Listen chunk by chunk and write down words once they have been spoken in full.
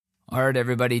All right,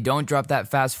 everybody, don't drop that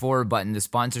fast forward button. The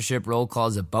sponsorship roll call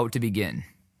is about to begin.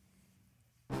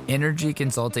 Energy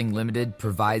Consulting Limited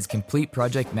provides complete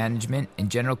project management and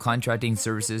general contracting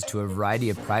services to a variety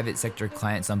of private sector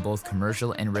clients on both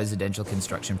commercial and residential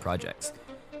construction projects.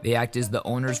 They act as the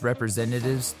owner's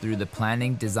representatives through the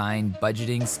planning, design,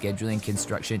 budgeting, scheduling,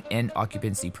 construction, and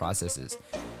occupancy processes.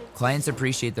 Clients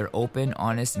appreciate their open,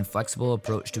 honest, and flexible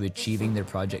approach to achieving their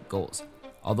project goals.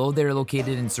 Although they're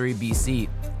located in Surrey, BC,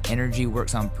 Energy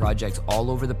works on projects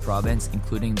all over the province,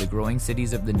 including the growing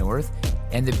cities of the north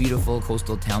and the beautiful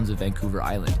coastal towns of Vancouver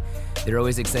Island. They're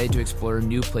always excited to explore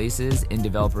new places and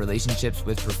develop relationships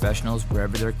with professionals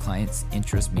wherever their clients'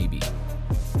 interests may be.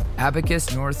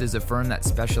 Abacus North is a firm that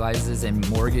specializes in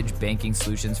mortgage banking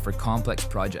solutions for complex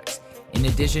projects. In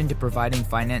addition to providing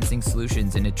financing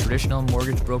solutions in a traditional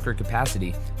mortgage broker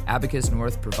capacity, Abacus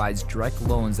North provides direct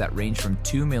loans that range from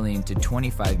 $2 million to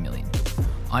 $25 million.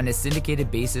 On a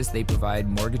syndicated basis, they provide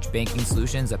mortgage banking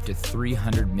solutions up to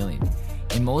 $300 million.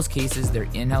 In most cases, their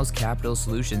in-house capital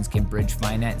solutions can bridge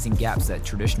financing gaps that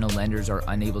traditional lenders are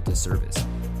unable to service.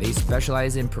 They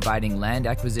specialize in providing land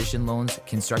acquisition loans,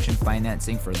 construction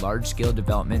financing for large-scale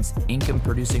developments,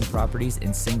 income-producing properties,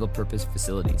 and single-purpose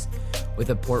facilities.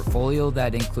 With a portfolio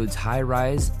that includes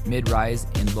high-rise, mid-rise,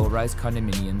 and low-rise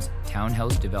condominiums,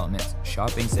 townhouse developments,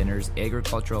 shopping centers,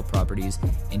 agricultural properties,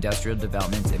 industrial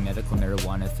developments, and medical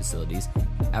marijuana facilities,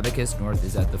 Abacus North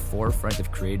is at the forefront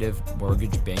of creative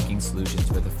mortgage banking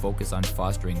solutions with a focus on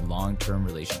fostering long-term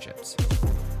relationships.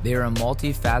 They are a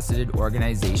multifaceted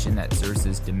organization that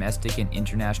services domestic and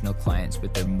international clients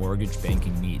with their mortgage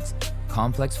banking needs.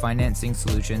 Complex financing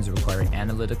solutions require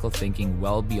analytical thinking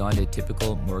well beyond a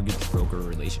typical mortgage broker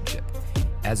relationship.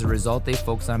 As a result, they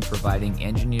focus on providing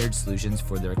engineered solutions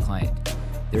for their client.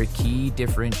 Their key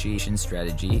differentiation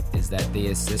strategy is that they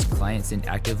assist clients in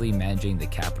actively managing the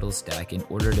capital stack in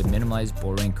order to minimize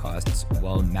borrowing costs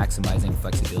while maximizing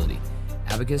flexibility.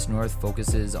 Abacus North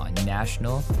focuses on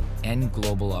national and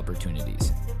global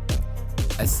opportunities.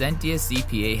 Ascentia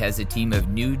CPA has a team of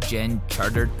new-gen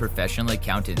chartered professional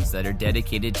accountants that are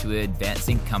dedicated to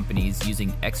advancing companies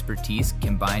using expertise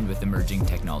combined with emerging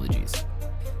technologies.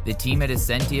 The team at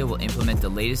Ascentia will implement the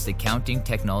latest accounting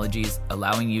technologies,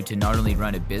 allowing you to not only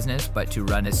run a business, but to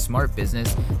run a smart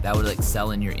business that will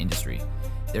excel in your industry.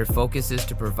 Their focus is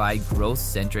to provide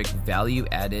growth-centric,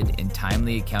 value-added, and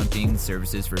timely accounting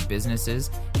services for businesses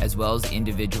as well as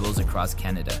individuals across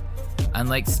Canada.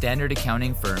 Unlike standard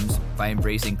accounting firms, by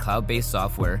embracing cloud-based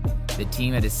software, the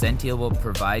team at Ascentia will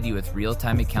provide you with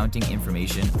real-time accounting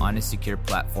information on a secure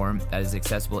platform that is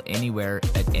accessible anywhere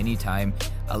at any time,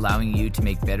 allowing you to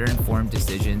make better informed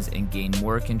decisions and gain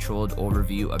more controlled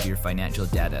overview of your financial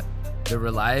data. The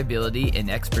reliability and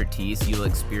expertise you will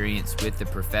experience with the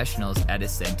professionals at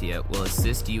Ascentia will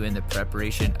assist you in the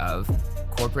preparation of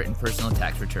corporate and personal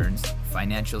tax returns,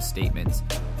 financial statements,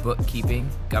 bookkeeping,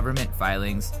 government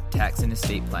filings, tax and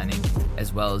estate planning,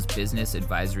 as well as business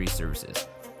advisory services.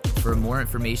 For more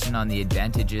information on the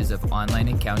advantages of online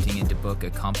accounting and to book a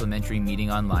complimentary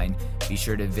meeting online, be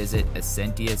sure to visit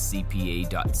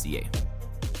ascentiacpa.ca.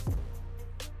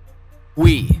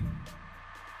 We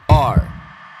are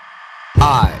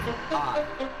I.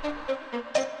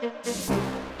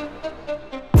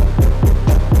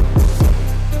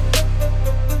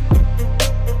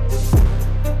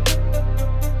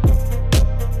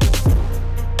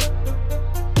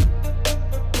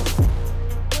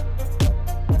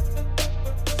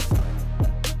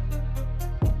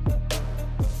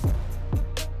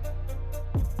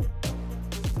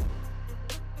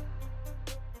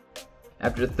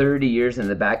 After 30 years in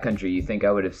the backcountry, you think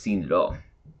I would have seen it all.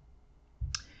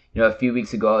 You know, a few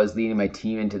weeks ago, I was leading my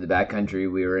team into the backcountry.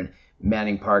 We were in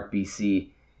Manning Park,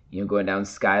 BC, going down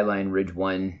Skyline Ridge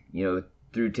 1,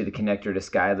 through to the connector to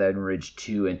Skyline Ridge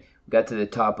 2, and we got to the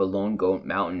top of Lone Goat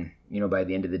Mountain, by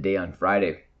the end of the day on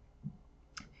Friday.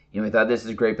 We thought this is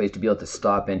a great place to be able to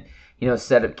stop and,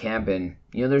 set up camp. And,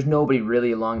 there's nobody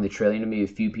really along the trail, maybe a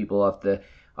few people off the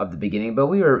beginning, but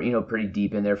we were, pretty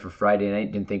deep in there for Friday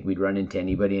night. Didn't think we'd run into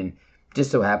anybody, and just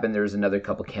so happened there was another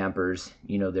couple campers,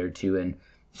 there too, and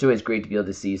it's always great to be able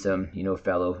to see some,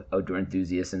 fellow outdoor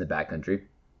enthusiasts in the backcountry.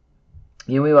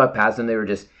 We walked past them. They were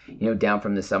just, down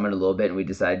from the summit a little bit, and we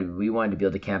decided we wanted to be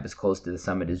able to camp as close to the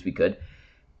summit as we could.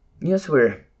 So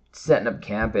we're setting up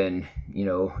camp and,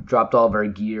 dropped all of our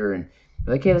gear and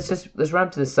we're like, hey, let's run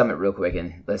up to the summit real quick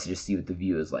and let's just see what the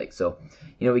view is like. So,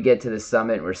 we get to the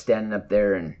summit and we're standing up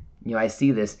there and, I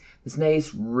see this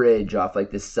nice ridge off like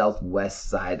the southwest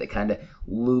side that kind of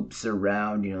loops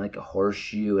around, like a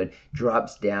horseshoe and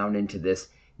drops down into this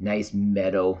nice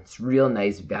meadow. It's real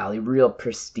nice valley, real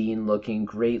pristine looking,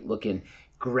 great looking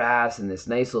grass and this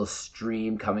nice little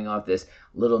stream coming off this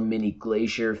little mini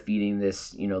glacier feeding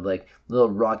this, like little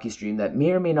rocky stream that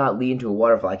may or may not lead into a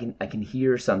waterfall. I can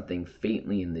hear something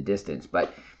faintly in the distance,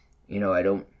 but I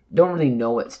don't really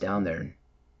know what's down there. And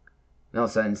all of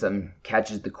a sudden something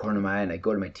catches the corner of my eye, and I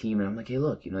go to my team and I'm like, hey,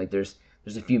 look, like there's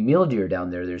a few mule deer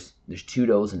down there. There's 2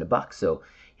 does and a buck. So,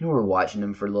 we're watching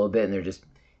them for a little bit, and they're just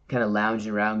kind of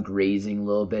lounging around, grazing a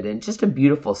little bit, and just a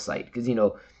beautiful sight. Because,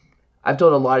 I've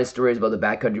told a lot of stories about the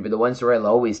backcountry, but the one story I'll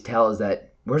always tell is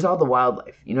that where's all the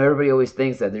wildlife? Everybody always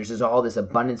thinks that there's just all this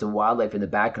abundance of wildlife in the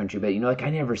backcountry, but, I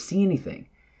never see anything.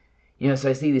 So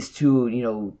I see these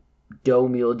 2, doe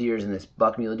mule deers and this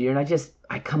buck mule deer, and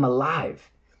I come alive.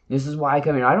 This is why I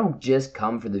come here. I don't just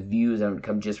come for the views. I don't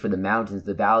come just for the mountains,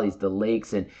 the valleys, the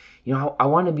lakes. And, I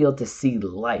want to be able to see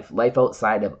life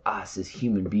outside of us as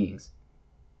human beings.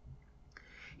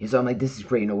 So I'm like, this is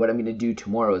great. What I'm going to do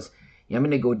tomorrow is I'm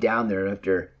going to go down there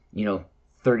after,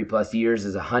 30 plus years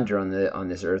as a hunter on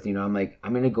this earth. I'm like,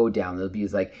 I'm going to go down. There'll be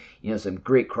some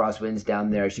great crosswinds down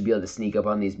there. I should be able to sneak up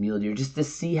on these mule deer just to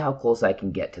see how close I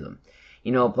can get to them.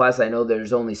 Plus I know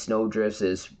there's only snow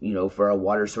drifts for our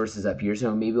water sources up here.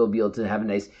 So maybe we'll be able to have a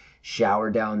nice shower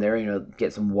down there,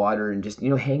 get some water and just,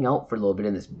 hang out for a little bit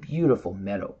in this beautiful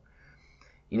meadow.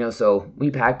 So we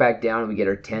pack back down and we get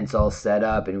our tents all set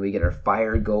up and we get our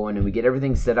fire going and we get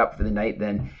everything set up for the night.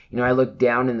 Then, I look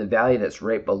down in the valley that's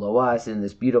right below us in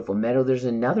this beautiful meadow. There's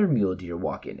another mule deer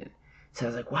walking in. So I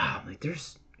was like, wow,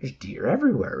 there's deer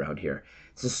everywhere around here.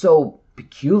 This is so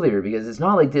peculiar because it's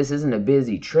not like this isn't a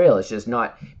busy trail. It's just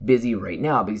not busy right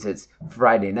now because it's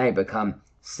Friday night, but come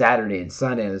Saturday and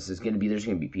Sunday, there's going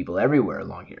to be people everywhere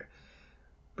along here.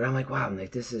 But I'm like, wow,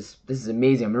 this is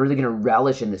amazing. I'm really going to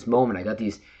relish in this moment. I got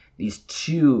these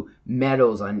 2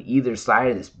 meadows on either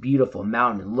side of this beautiful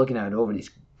mountain and looking out over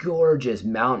these gorgeous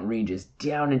mountain ranges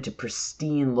down into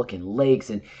pristine looking lakes,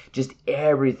 and just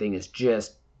everything is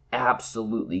just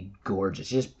absolutely gorgeous,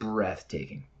 just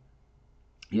breathtaking.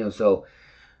 So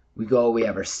we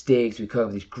have our steaks, we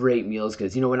cook these great meals,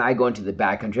 because, when I go into the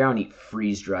backcountry, I don't eat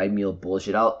freeze-dried meal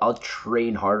bullshit. I'll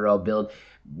train harder, I'll build,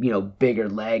 bigger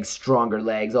legs, stronger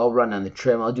legs, I'll run on the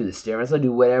trim, I'll do the stairmasts, I'll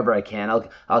do whatever I can.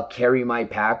 I'll carry my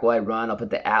pack while I run, I'll put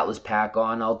the Atlas pack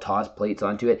on, I'll toss plates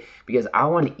onto it, because I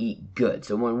want to eat good.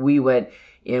 So when we went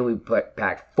in, we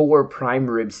packed 4 prime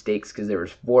rib steaks because there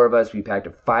was 4 of us. We packed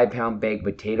a 5-pound bag of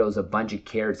potatoes, a bunch of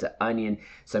carrots, an onion,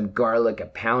 some garlic, a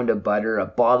pound of butter, a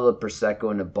bottle of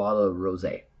Prosecco, and a bottle of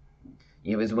rosé.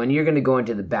 Because when you're going to go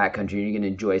into the backcountry and you're going to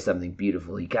enjoy something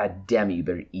beautiful, you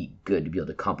better eat good to be able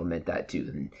to complement that too.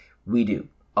 And we do,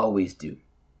 always do.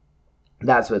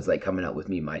 That's what it's like coming out with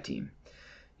me and my team.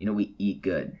 We eat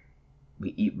good.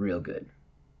 We eat real good.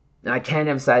 And I can't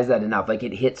emphasize that enough.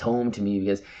 It hits home to me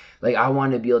because, I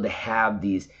want to be able to have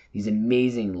these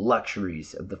amazing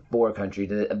luxuries of the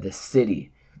forecountry, of the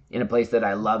city, in a place that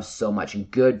I love so much.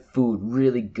 And good food,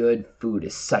 really good food,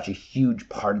 is such a huge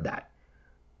part of that.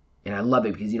 And I love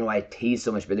it because, I taste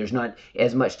so much, but there's not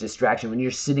as much distraction. When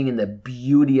you're sitting in the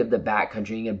beauty of the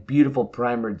backcountry, you get a beautiful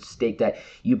prime rib steak that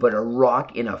you put a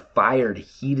rock in a fire to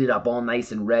heat it up all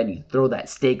nice and red. And you throw that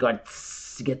steak on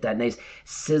to get that nice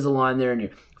sizzle on there, and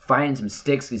you're finding some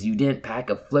sticks because you didn't pack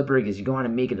a flipper because you want to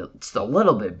make it just a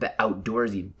little bit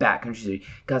outdoorsy backcountry. So you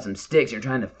got some sticks, you're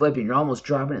trying to flip it, and you're almost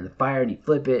dropping it in the fire, and you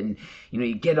flip it, and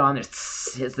you get on there,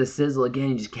 hits the sizzle again,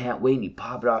 you just can't wait, and you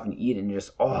pop it off and eat it, and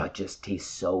it just tastes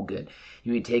so good.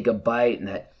 You take a bite, and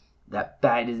that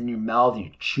fat is in your mouth, you're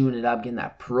chewing it up, getting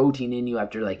that protein in you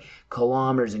after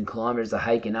kilometers and kilometers of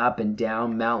hiking up and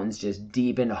down mountains, just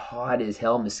deep and hot as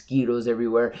hell, mosquitoes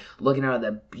everywhere, looking out at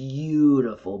that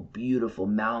beautiful, beautiful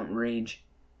mountain range.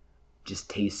 Just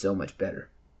tastes so much better.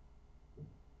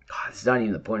 God, it's not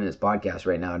even the point of this podcast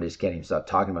right now. I just can't even stop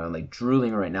talking about it. I'm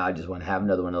drooling right now. I just want to have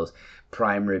another one of those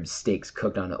prime rib steaks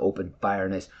cooked on an open fire,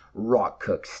 nice rock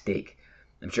cooked steak.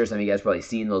 I'm sure some of you guys probably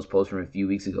seen those posts from a few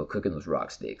weeks ago cooking those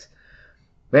rock steaks.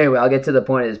 But anyway, I'll get to the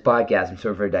point of this podcast. I'm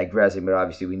sorry for digressing, but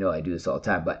obviously we know I do this all the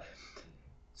time. But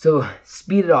so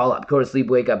speed it all up. Go to sleep,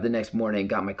 wake up the next morning,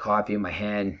 got my coffee in my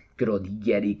hand, good old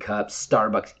Yeti cups,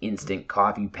 Starbucks instant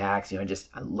coffee packs.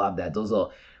 I love that. Those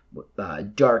little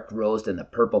dark roast in the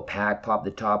purple pack, pop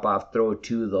the top off, throw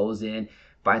 2 of those in,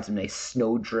 find some nice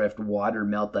snowdrift water,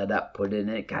 melt that up, put it in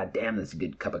it. God damn, that's a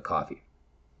good cup of coffee.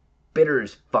 Bitter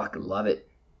as fuck, love it.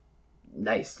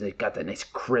 Nice. They got that nice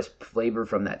crisp flavor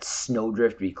from that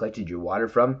snowdrift where you collected your water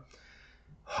from.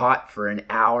 Hot for an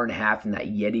hour and a half in that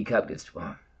Yeti cup. Because,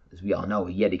 well, as we all know,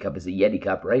 a Yeti cup is a Yeti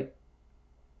cup, right?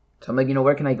 So I'm like,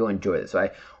 where can I go enjoy this? So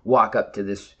I walk back up to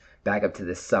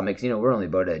this summit. Because, we're only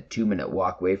about a 2-minute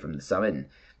walk away from the summit. And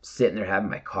sitting there having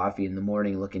my coffee in the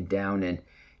morning, looking down. And,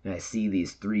 and I see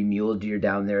these 3 mule deer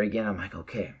down there again. I'm like,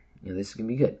 okay, this is going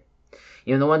to be good.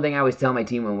 The one thing I always tell my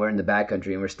team when we're in the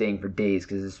backcountry and we're staying for days,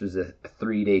 because this was a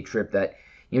 3-day trip, that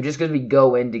just because we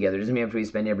go in together doesn't mean we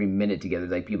spend every minute together.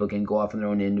 Like, people can go off on their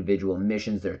own individual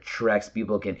missions, their treks.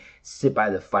 People can sit by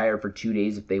the fire for 2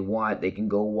 days if they want. They can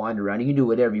go wander around. You can do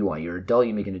whatever you want. You're an adult.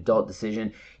 You make an adult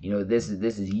decision. This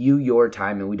is your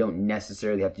time, and we don't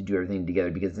necessarily have to do everything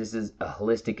together, because this is a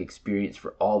holistic experience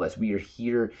for all of us. We are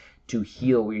here to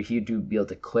heal. We're here to be able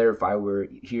to clarify. We're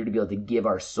here to be able to give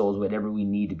our souls whatever we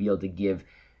need to be able to give,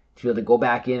 to be able to go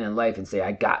back in life and say,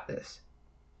 I got this.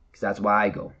 Because that's why I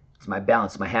go. It's my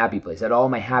balance, my happy place. At all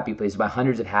my happy places, my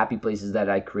hundreds of happy places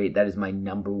that I create, that is my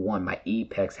number one, my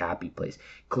apex happy place.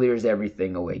 Clears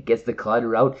everything away, gets the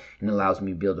clutter out, and allows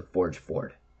me to be able to forge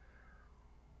forward.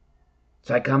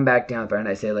 So I come back down there and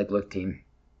I say, look, team,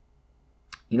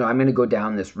 I'm going to go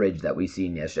down this ridge that we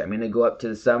seen yesterday. I'm going to go up to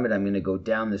the summit. I'm going to go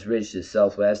down this ridge to the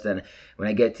southwest. And when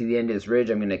I get to the end of this ridge,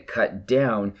 I'm going to cut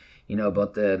down,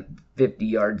 about the 50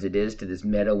 yards it is to this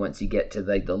meadow once you get to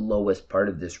the lowest part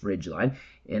of this ridge line.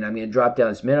 And I'm going to drop down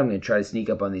this meadow. I'm going to try to sneak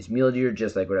up on these mule deer,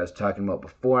 just like what I was talking about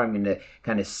before. I'm going to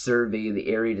kind of survey the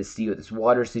area to see what this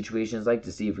water situation is like,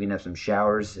 to see if we can have some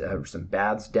showers or some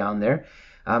baths down there.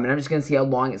 And I'm just going to see how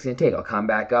long it's going to take. I'll come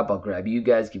back up. I'll grab you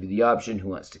guys, give you the option who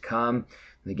wants to come.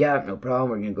 The gap, no problem.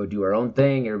 We're going to go do our own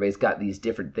thing. Everybody's got these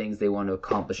different things they want to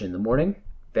accomplish in the morning.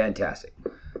 Fantastic.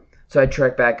 So I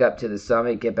trek back up to the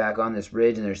summit, get back on this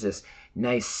ridge, and there's this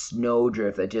nice snow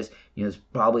drift that just, is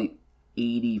probably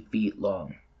 80 feet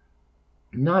long.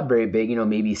 Not very big,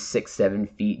 maybe 6-7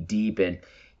 feet deep and,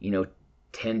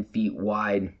 10 feet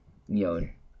wide, I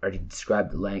already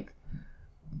described the length.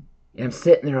 And I'm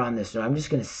sitting there on this snow. I'm just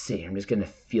going to sit here. I'm just going to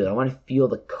feel it. I want to feel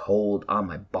the cold on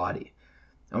my body.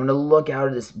 I want to look out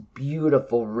at this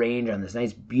beautiful range on this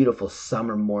nice, beautiful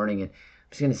summer morning, and I'm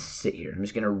just going to sit here. I'm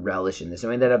just going to relish in this. I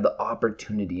mean, that I have the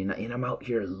opportunity, and I'm out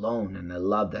here alone, and I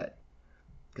love that.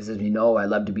 Because as we know, I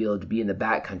love to be able to be in the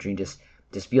backcountry and just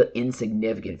feel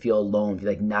insignificant, feel alone, feel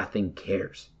like nothing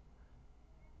cares.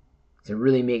 So it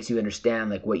really makes you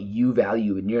understand what you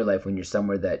value in your life when you're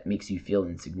somewhere that makes you feel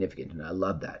insignificant, and I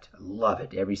love that. I love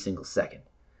it every single second.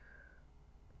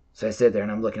 So I sit there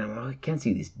and I'm looking, I can't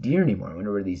see these deer anymore. I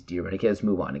wonder where these deer went. Okay, let's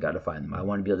move on. I got to find them. I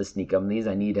want to be able to sneak up on these.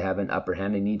 I need to have an upper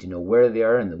hand. I need to know where they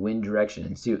are in the wind direction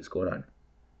and see what's going on.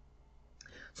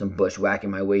 So I'm bushwhacking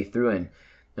my way through, and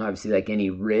obviously, like any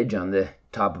ridge on the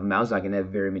top of a mountain, it's not going to have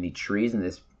very many trees, and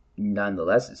this,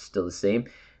 nonetheless, it's still the same.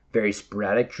 Very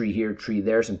sporadic, tree here, tree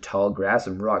there, some tall grass,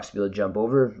 some rocks to be able to jump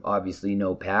over. Obviously,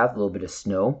 no path, a little bit of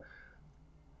snow.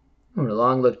 I went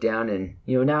along, looked down, and,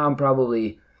 now I'm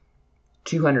probably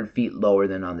 200 feet lower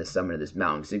than on the summit of this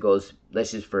mountain. Because it goes,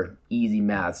 let's just for easy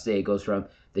math, say it goes from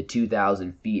the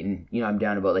 2,000 feet, and, I'm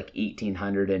down about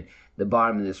 1,800, and the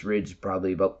bottom of this ridge is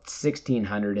probably about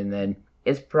 1,600, and then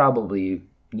it's probably,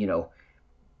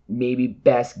 maybe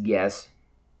best guess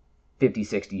 50,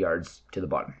 60 yards to the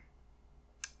bottom.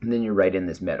 And then you're right in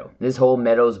this meadow. This whole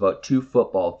meadow is about 2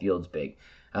 football fields big.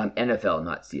 NFL,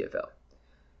 not CFL.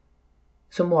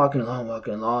 So I'm walking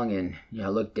along, and I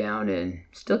look down and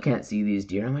still can't see these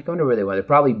deer. I'm like, I wonder where they went. They're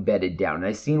probably bedded down. And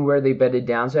I've seen where they bedded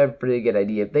down, so I have a pretty good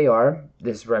idea. If they are,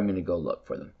 this is where I'm going to go look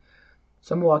for them.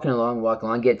 So I'm walking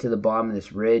along, get to the bottom of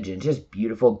this ridge, and just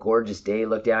beautiful, gorgeous day.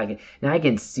 Look down. I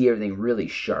can see everything really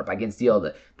sharp. I can see all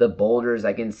the boulders.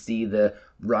 I can see the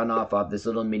runoff off this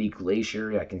little mini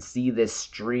glacier. I can see this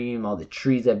stream. All the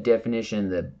trees have definition.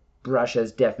 The brush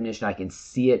has definition. I can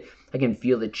see it. I can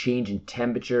feel the change in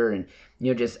temperature, and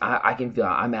I can feel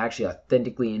I'm actually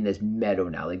authentically in this meadow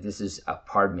now. Like, this is a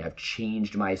part of me. I've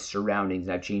changed my surroundings,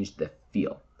 and I've changed the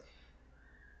feel.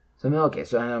 So I'm okay,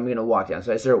 so I'm going to walk down.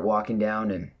 So I start walking down,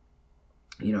 and,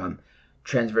 I'm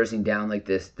transversing down like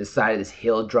the side of this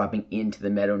hill, dropping into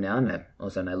the meadow now. And all of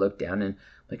a sudden I look down, and I'm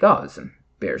like, oh, there's some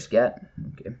bear scat.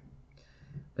 Okay.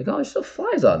 Like, oh, there's still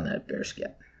flies on that bear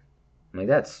scat. I'm like,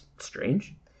 that's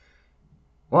strange.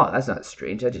 Wow, that's not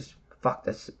strange.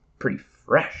 That's pretty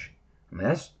fresh. I mean,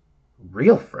 that's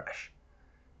real fresh.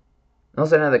 And all of a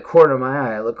sudden, out of the corner of my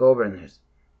eye, I look over, and there's,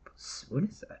 what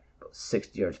is that?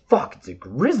 60 yards. Fuck, it's a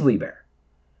grizzly bear.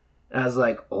 And I was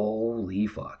like, holy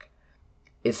fuck.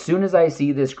 As soon as I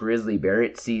see this grizzly bear,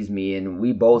 it sees me, and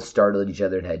we both startled each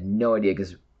other and had no idea,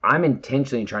 because I'm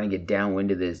intentionally trying to get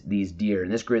downwind of these deer,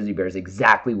 and this grizzly bear is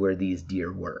exactly where these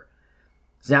deer were.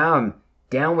 So now I'm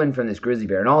downwind from this grizzly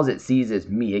bear, and all it sees is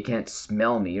me. It can't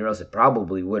smell me, or else it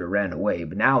probably would have ran away.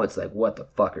 But now it's like, what the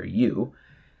fuck are you?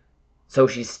 So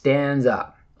she stands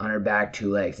up on her back 2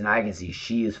 legs, and I can see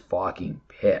she is fucking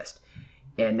pissed.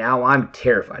 And now I'm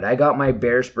terrified. I got my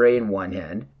bear spray in one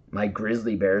hand, my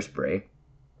grizzly bear spray,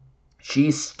 She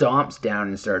stomps down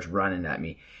and starts running at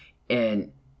me.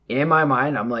 And in my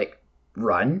mind, I'm like,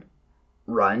 run,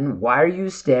 run. Why are you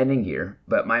standing here?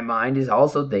 But my mind is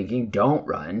also thinking, don't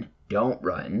run, don't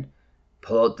run.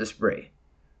 Pull out the spray.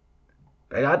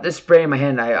 I got the spray in my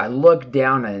hand. I look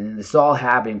down, and this is all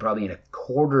happening probably in a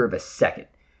quarter of a second.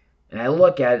 And I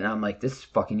look at it, and I'm like, this is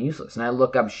fucking useless. And I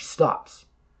look up, and she stops.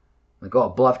 I'm like, oh,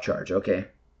 bluff charge, okay.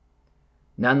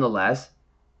 Nonetheless,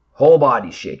 whole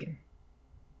body's shaking.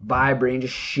 Vibrating,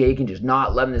 just shaking, just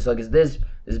not loving this. Because this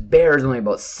bear is only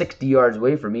about 60 yards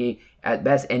away from me at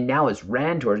best, and now it's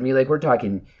ran towards me. Like, we're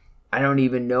talking, I don't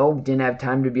even know, didn't have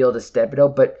time to be able to step it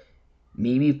out, but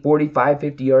maybe 45,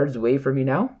 50 yards away from me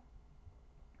now.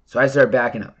 So I start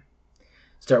backing up.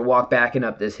 Backing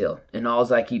up this hill. And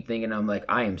all I keep thinking, I'm like,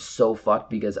 I am so fucked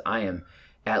because I am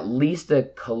at least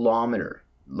a kilometer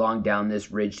long down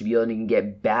this ridge to be able to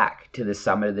get back to the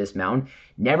summit of this mountain.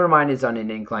 Never mind it's on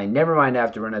an incline. Never mind I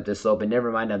have to run up this slope. And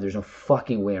never mind there's no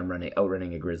fucking way I'm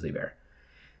outrunning a grizzly bear.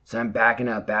 So I'm backing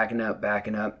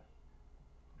up.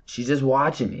 She's just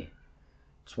watching me.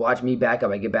 Just watch me back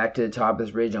up. I get back to the top of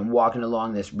this ridge. I'm walking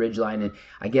along this ridge line, and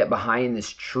I get behind this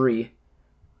tree.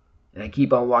 And I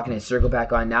keep on walking. I circle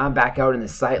back on. Now I'm back out in the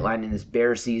sight line, and this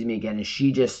bear sees me again. And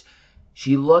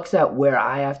she looks at where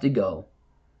I have to go,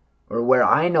 or where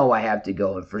I know I have to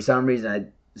go. And for some reason, I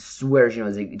swear she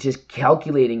knows, just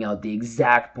calculating out the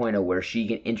exact point of where she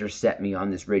can intercept me on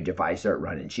this ridge if I start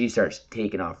running. She starts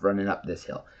taking off, running up this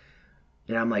hill.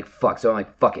 And I'm like, fuck. So I'm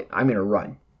like, fuck it. I'm going to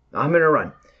run.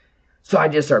 So I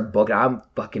just start booking. I'm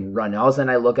fucking running. All of a sudden,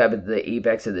 I look up at the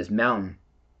apex of this mountain,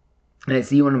 and I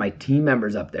see one of my team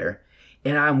members up there.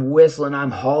 And I'm whistling,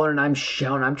 I'm hollering, I'm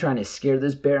shouting. I'm trying to scare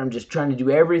this bear. I'm just trying to do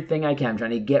everything I can. I'm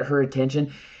trying to get her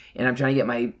attention. And I'm trying to get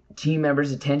my team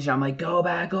members' attention. I'm like, go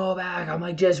back. I'm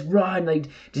like, just run. Like,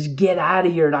 just get out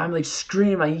of here. And I'm like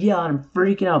screaming, I'm yelling, I'm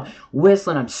freaking out, I'm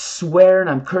whistling, I'm swearing,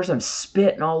 I'm cursing, I'm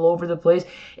spitting all over the place.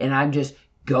 And I'm just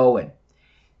going.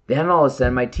 Then all of a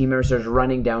sudden, my team member starts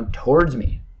running down towards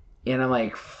me. And I'm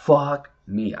like, fuck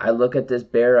me. I look at this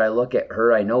bear, I look at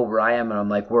her, I know where I am, and I'm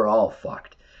like, we're all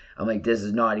fucked. I'm like, this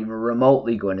is not even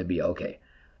remotely going to be okay.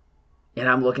 And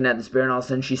I'm looking at this bear, and all of a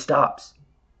sudden she stops.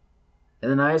 And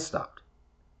then I stopped.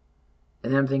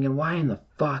 And then I'm thinking, why in the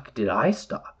fuck did I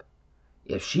stop?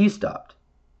 If she stopped,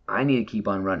 I need to keep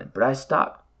on running. But I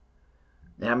stopped.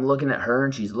 And I'm looking at her,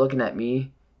 and she's looking at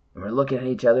me, and we're looking at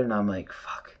each other, and I'm like,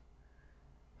 fuck.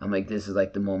 I'm like, this is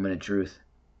like the moment of truth.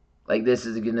 Like, this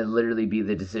is going to literally be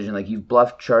the decision. Like, you've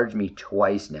bluff charged me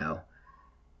twice now.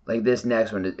 Like, this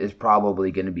next one is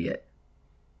probably going to be it.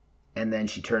 And then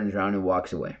she turns around and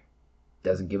walks away.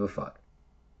 Doesn't give a fuck.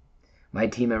 My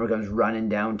team member comes running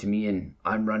down to me, and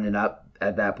I'm running up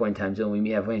at that point in time. So we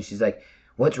meet halfway, and she's like,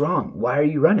 what's wrong? Why are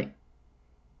you running?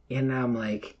 And I'm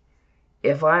like,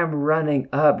 if I'm running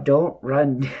up, don't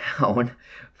run down.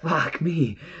 Fuck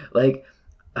me. Like,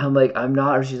 I'm like, I'm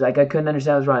not. Or she's like, I couldn't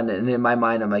understand what's wrong. And in my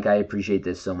mind, I'm like, I appreciate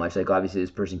this so much. Like, obviously,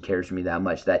 this person cares for me that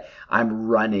much that I'm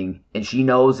running, and she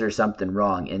knows there's something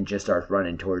wrong and just starts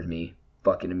running towards me.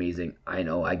 Fucking amazing. I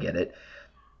know, I get it.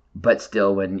 But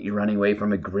still, when you're running away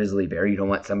from a grizzly bear, you don't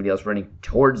want somebody else running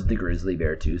towards the grizzly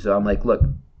bear too. So I'm like, look,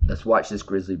 let's watch this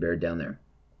grizzly bear down there.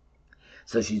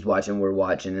 So she's watching, we're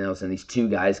watching, and all of a sudden these two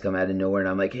guys come out of nowhere, and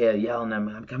I'm like, hey, yelling,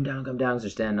 I'm come down, so they're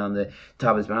standing on the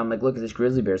top of this mountain. I'm like, look at this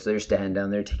grizzly bear. So they're standing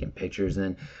down there taking pictures,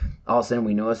 and then all of a sudden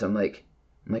we notice, I'm like,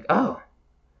 oh,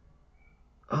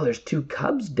 there's two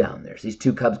cubs down there. So these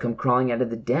two cubs come crawling out of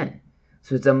the den.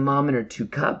 So it's a mom and her two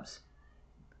cubs.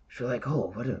 So we're like,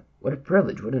 oh, what a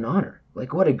privilege, what an honor.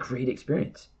 Like, what a great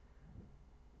experience.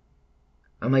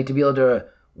 I'm like, to be able to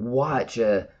watch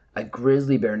a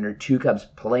grizzly bear and their two cubs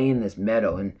play in this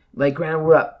meadow. And like, granted,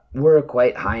 we're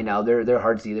quite high now. They're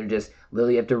hard to see. They're just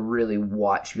literally, you have to really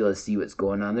watch to be able to see what's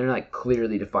going on. They're not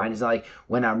clearly defined. It's not like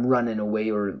when I'm running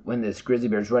away or when this grizzly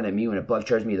bear's running at me, when it bluff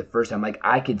charged me the first time. Like,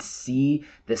 I could see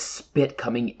the spit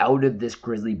coming out of this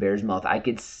grizzly bear's mouth. I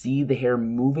could see the hair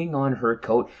moving on her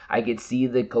coat. I could see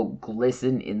the coat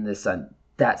glisten in the sun.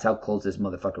 That's how close this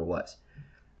motherfucker was.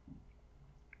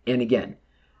 And again,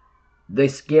 the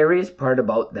scariest part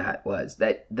about that was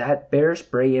that bear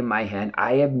spray in my hand,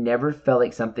 I have never felt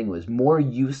like something was more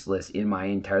useless in my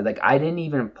entire, like, I didn't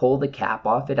even pull the cap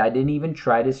off it. I didn't even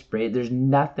try to spray it. There's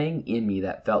nothing in me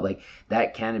that felt like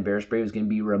that can of bear spray was going to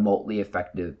be remotely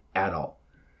effective at all.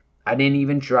 I didn't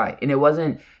even try. And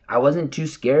I wasn't too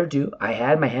scared to. I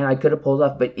had my hand, I could have pulled it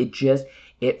off, but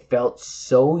it felt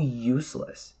so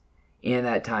useless in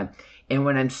that time. And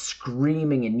when I'm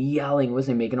screaming and yelling,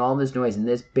 whistling, making all this noise, and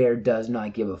this bear does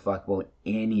not give a fuck about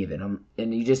any of it.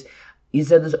 And you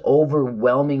said this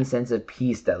overwhelming sense of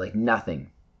peace that like nothing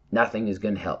is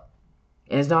going to help.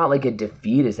 And it's not like a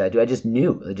defeatist attitude. I just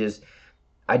knew.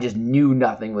 I just knew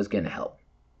nothing was going to help.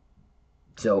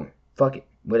 So, fuck it.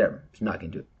 Whatever. It's not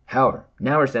going to do it. However,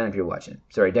 now we're standing up here watching.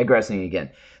 Sorry, digressing again.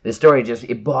 This story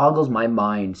it boggles my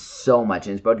mind so much,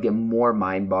 and it's about to get more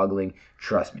mind-boggling.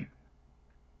 Trust me.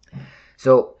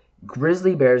 So,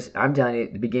 grizzly bears, I'm telling you,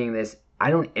 at the beginning of this,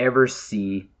 I don't ever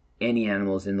see any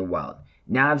animals in the wild.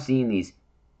 Now I've seen these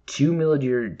 2 mule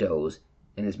deer does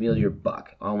and this mule deer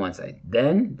buck on one side.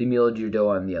 Then the mule deer doe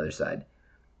on the other side.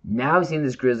 Now I've seen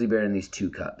this grizzly bear and these 2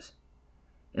 cubs.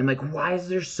 And I'm like, why is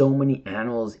there so many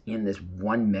animals in this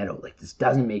one meadow? Like, this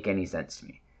doesn't make any sense to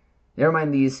me. Never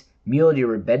mind, these mule deer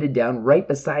were bedded down right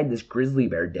beside this grizzly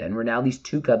bear den where now these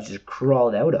 2 cubs just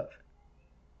crawled out of.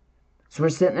 So we're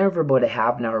sitting there for about a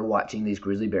half an hour watching these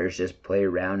grizzly bears just play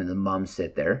around and the mums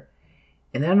sit there.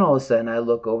 And then all of a sudden I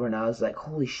look over and I was like,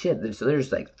 holy shit. So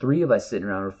there's like 3 of us sitting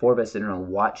around or 4 of us sitting around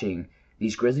watching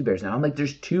these grizzly bears. Now I'm like,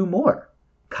 there's 2 more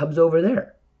cubs over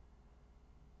there.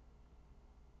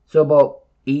 So about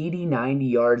 80, 90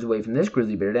 yards away from this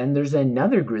grizzly bear den, there's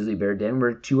another grizzly bear den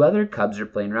where 2 other cubs are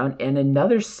playing around and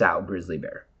another sow grizzly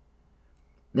bear.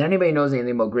 Now anybody knows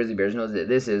anything about grizzly bears knows that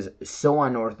this is so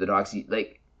unorthodox.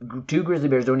 Like, 2 grizzly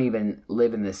bears don't even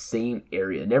live in the same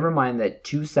area. Never mind that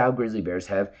 2 sow grizzly bears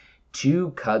have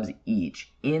 2 cubs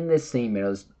each in the same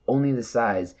meadows, only the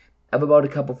size of about a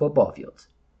couple football fields.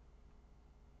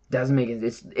 Doesn't make it.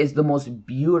 It's the most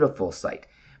beautiful sight.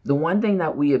 The one thing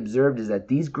that we observed is that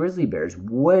these grizzly bears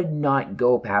would not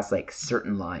go past like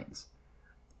certain lines.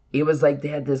 It was like they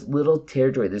had this little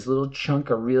territory, this little chunk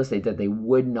of real estate that they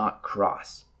would not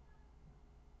cross.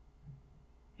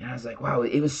 And I was like, wow,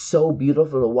 it was so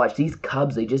beautiful to watch. These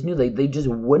cubs, they just knew they just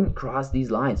wouldn't cross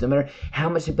these lines. No matter how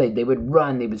much they played, they would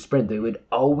run, they would sprint, they would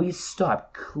always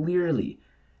stop clearly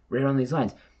right on these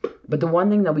lines. But the one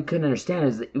thing that we couldn't understand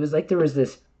is that it was like there was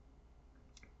this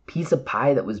piece of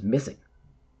pie that was missing.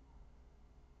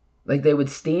 Like they would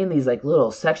stay in these like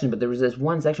little sections, but there was this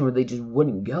one section where they just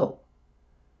wouldn't go.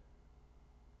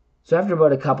 So after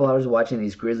about a couple hours of watching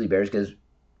these grizzly bears, because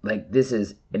like this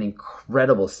is an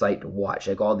incredible sight to watch,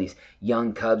 like all these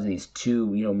young cubs and these 2,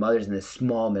 mothers in this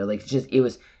small meadow, like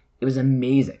it was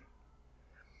amazing.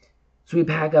 So we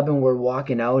pack up and we're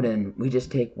walking out and we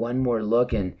just take one more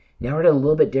look, and now we're at a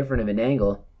little bit different of an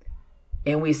angle,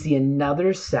 and we see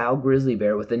another sow grizzly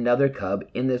bear with another cub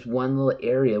in this one little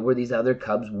area where these other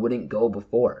cubs wouldn't go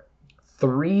before.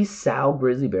 3 sow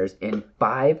grizzly bears and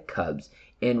 5 cubs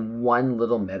in one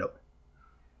little meadow.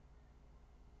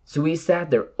 So we sat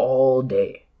there all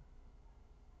day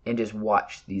and just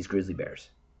watched these grizzly bears.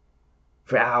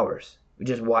 For hours, we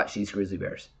just watched these grizzly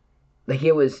bears. Like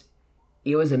it was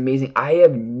amazing. I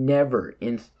have never,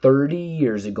 in 30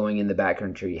 years of going in the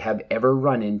backcountry, have ever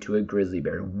run into a grizzly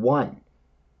bear. 1.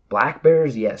 Black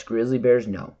bears, yes. Grizzly bears,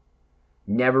 no.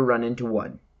 Never run into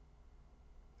one.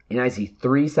 And I see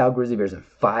 3 sow grizzly bears and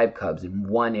 5 cubs in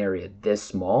one area this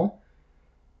small.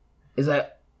 It's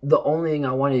like, the only thing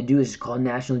I wanted to do is just call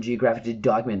National Geographic to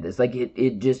document this. Like it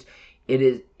is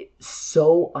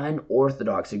so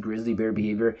unorthodox, a grizzly bear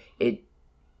behavior. It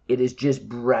is just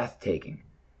breathtaking.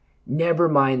 Never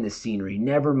mind the scenery,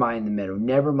 never mind the meadow,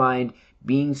 never mind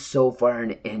being so far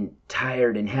and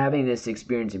tired and having this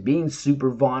experience and being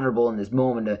super vulnerable in this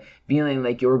moment of feeling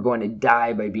like you were going to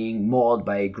die by being mauled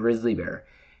by a grizzly bear.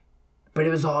 But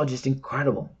it was all just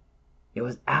incredible. It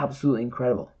was absolutely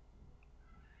incredible.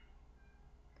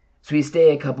 So we stay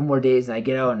a couple more days, and I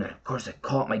get out, and of course I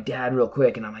call up my dad real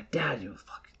quick, and I'm like, Dad, I'm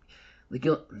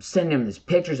sending him these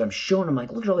pictures. I'm showing him,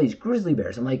 like, look at all these grizzly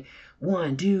bears. I'm like,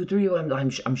 1, 2, 3. I'm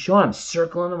showing him,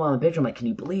 circling them on the picture. I'm like, can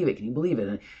you believe it? Can you believe it?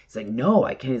 And he's like, no,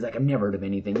 I can't. He's like, I've never heard of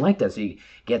anything like that. So he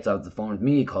gets off the phone with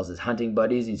me. He calls his hunting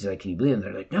buddies. And he's like, can you believe it? And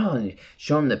they're like, no. And he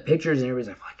show him the pictures, and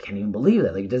everybody's like, I can't even believe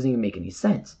that. Like, it doesn't even make any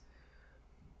sense.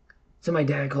 So my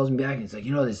dad calls me back, and he's like,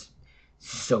 this is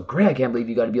so great. I can't believe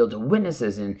you got to be able to witness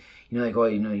this. And like, oh,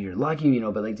 you're lucky,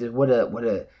 but like, just what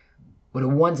a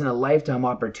once in a lifetime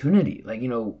opportunity. Like,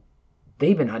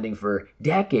 they've been hunting for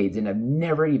decades and have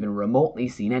never even remotely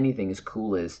seen anything as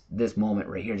cool as this moment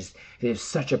right here. Just, it's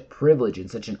such a privilege and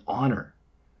such an honor.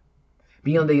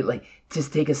 Being able to like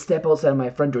just take a step outside of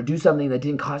my front door, do something that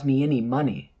didn't cost me any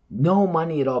money, no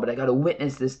money at all, but I got to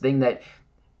witness this thing that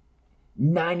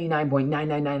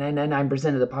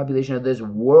 99.99999% of the population of this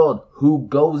world who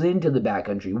goes into the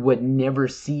backcountry would never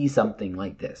see something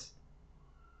like this.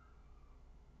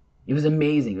 It was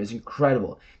amazing. It was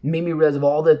incredible. It made me realize of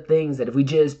all the things that if we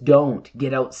just don't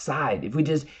get outside, if we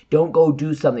just don't go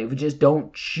do something, if we just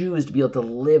don't choose to be able to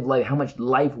live life, how much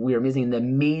life we are missing, the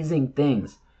amazing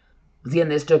things. Because again,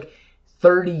 this took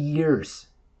 30 years.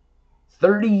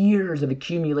 30 years of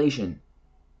accumulation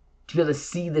to be able to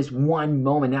see this one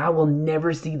moment. And I will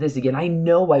never see this again. I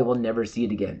know I will never see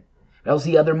it again. But I'll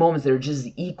see other moments that are just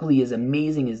equally as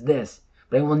amazing as this.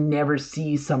 But I will never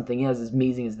see something as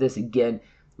amazing as this again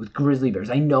with grizzly bears.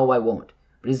 I know I won't.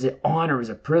 But it's an honor, it's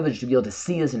a privilege to be able to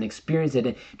see this and experience it,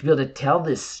 and to be able to tell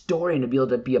this story and to be able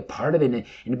to be a part of it and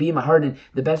to be in my heart. And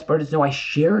the best part is, I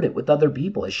shared it with other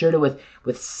people. I shared it with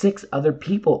 6 other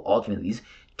people ultimately. These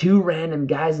 2 random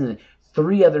guys and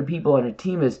 3 other people on a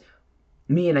team is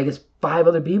me and I guess 5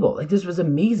 other people. Like, this was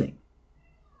amazing.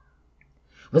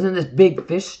 It wasn't this big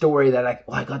fish story that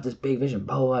I got this big fish and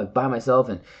blah, blah, blah, by myself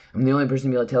and I'm the only person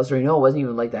to be able to tell a story. No, it wasn't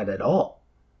even like that at all.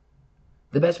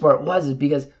 The best part is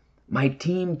because my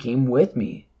team came with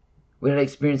me. We had an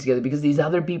experience together because these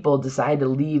other people decided to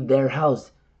leave their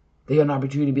house. They had an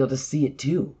opportunity to be able to see it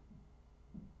too.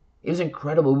 It was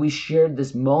incredible. We shared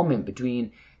this moment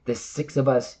between the 6 of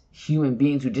us human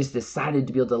beings who just decided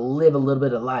to be able to live a little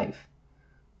bit of life.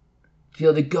 To be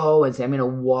able to go and say, I'm going to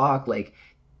walk like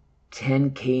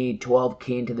 10K,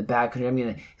 12K into the backcountry. I'm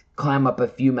going to climb up a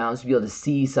few mountains to be able to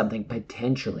see something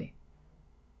potentially.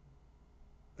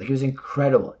 Like, it was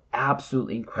incredible.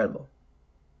 Absolutely incredible.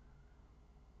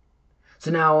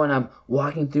 So now when I'm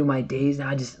walking through my days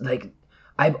now,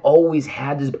 I've always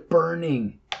had this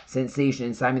burning sensation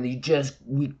inside me that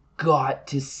we got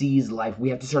to seize life. We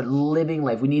have to start living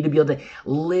life. We need to be able to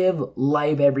live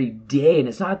life every day. And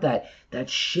it's not that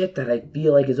shit that I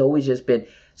feel like has always just been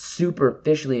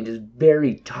superficially and just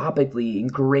very topically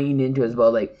ingrained into us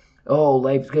about like, oh,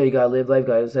 life's good, you gotta live life,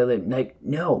 gotta live. Like,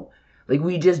 no. Like,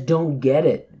 we just don't get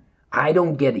it. I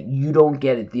don't get it. You don't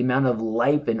get it. The amount of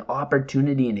life and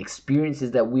opportunity and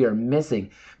experiences that we are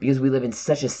missing because we live in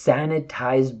such a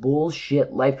sanitized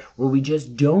bullshit life where we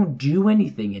just don't do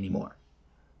anything anymore.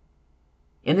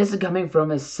 And this is coming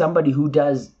from as somebody who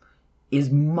does as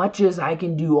much as I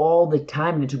can do all the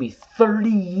time, and it took me 30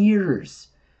 years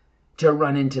to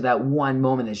run into that one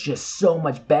moment that's just so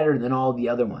much better than all the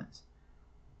other ones.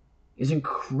 It was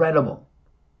incredible.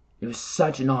 It was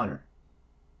such an honor.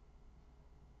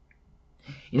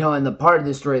 And the part of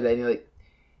this story that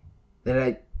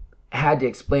I had to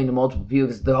explain to multiple people,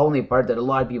 because the only part that a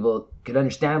lot of people could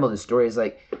understand about this story is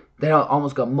like they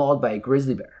almost got mauled by a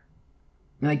grizzly bear.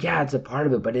 And like, yeah, it's a part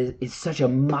of it, but it's such a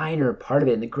minor part of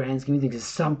it in the grand scheme of things.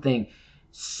 Something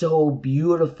so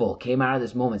beautiful came out of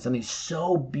this moment. Something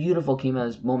so beautiful came out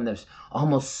of this moment that was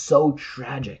almost so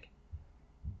tragic.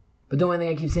 But the only thing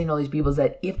I keep saying to all these people is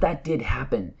that if that did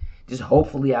happen, just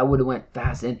hopefully I would have went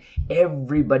fast and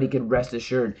everybody could rest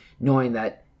assured knowing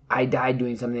that I died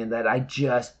doing something that I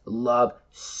just love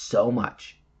so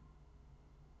much.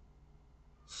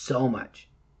 So much.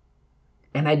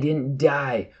 And I didn't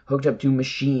die hooked up to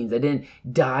machines. I didn't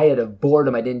die out of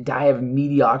boredom. I didn't die of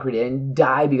mediocrity. I didn't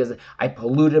die because I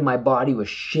polluted my body with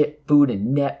shit food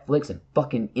and Netflix and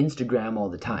fucking Instagram all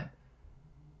the time.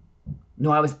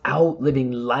 No, I was out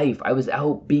living life. I was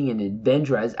out being an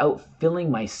adventurer. I was out filling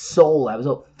my soul. I was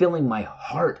out filling my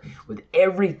heart with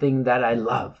everything that I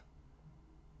love.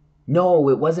 No,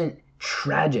 it wasn't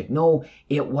tragic. No,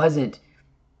 it wasn't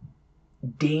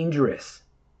dangerous.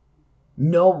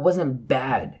 No, it wasn't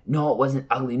bad. No, it wasn't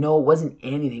ugly. No, it wasn't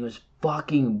anything. It was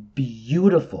fucking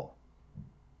beautiful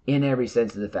in every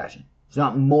sense of the fashion. It's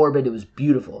not morbid. It was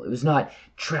beautiful. It was not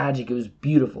tragic. It was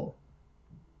beautiful.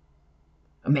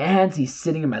 I'm antsy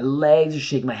sitting and my legs are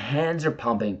shaking. My hands are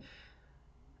pumping.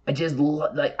 I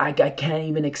can't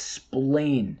even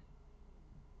explain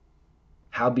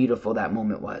how beautiful that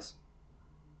moment was.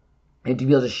 And to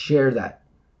be able to share that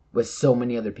with so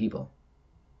many other people.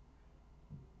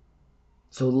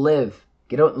 So live.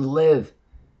 Get out and live.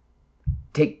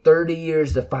 Take 30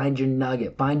 years to find your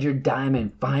nugget. Find your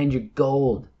diamond. Find your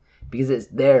gold. Because it's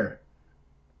there.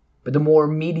 But the more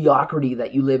mediocrity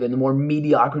that you live in, the more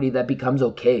mediocrity that becomes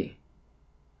okay.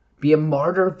 Be a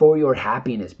martyr for your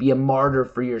happiness. Be a martyr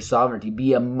for your sovereignty.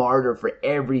 Be a martyr for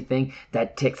everything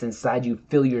that ticks inside you.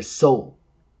 Fill your soul.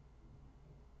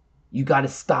 You got to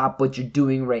stop what you're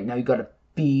doing right now. You got to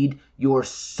feed your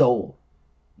soul.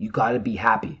 You got to be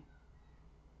happy.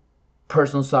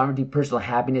 Personal sovereignty, personal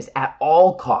happiness at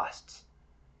all costs.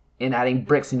 And adding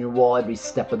bricks in your wall every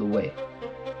step of the way.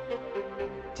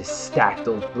 Just stack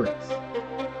those bricks.